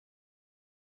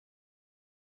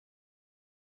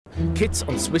Kids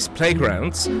on Swiss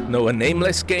playgrounds know a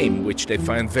nameless game which they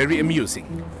find very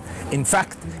amusing. In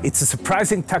fact, it's a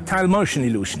surprising tactile motion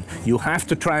illusion you have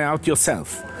to try out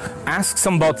yourself. Ask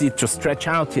somebody to stretch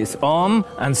out his arm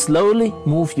and slowly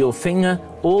move your finger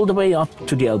all the way up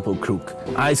to the elbow crook.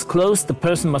 Eyes closed, the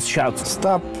person must shout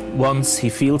 "stop" once he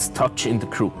feels touch in the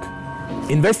crook.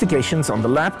 Investigations on the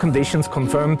lab conditions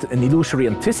confirmed an illusory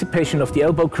anticipation of the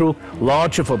elbow crook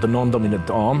larger for the non-dominant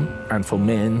arm and for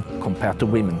men compared to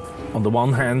women. On the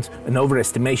one hand, an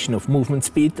overestimation of movement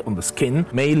speed on the skin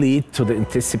may lead to the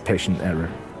anticipation error.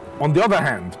 On the other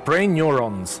hand, brain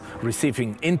neurons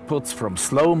receiving inputs from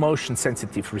slow motion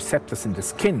sensitive receptors in the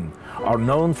skin are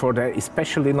known for their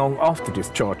especially long after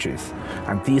discharges,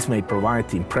 and these may provide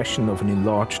the impression of an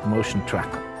enlarged motion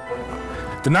track.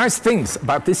 The nice things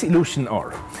about this illusion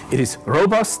are, it is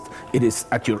robust, it is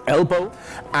at your elbow,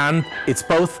 and it's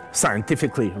both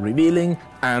scientifically revealing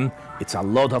and it's a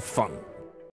lot of fun.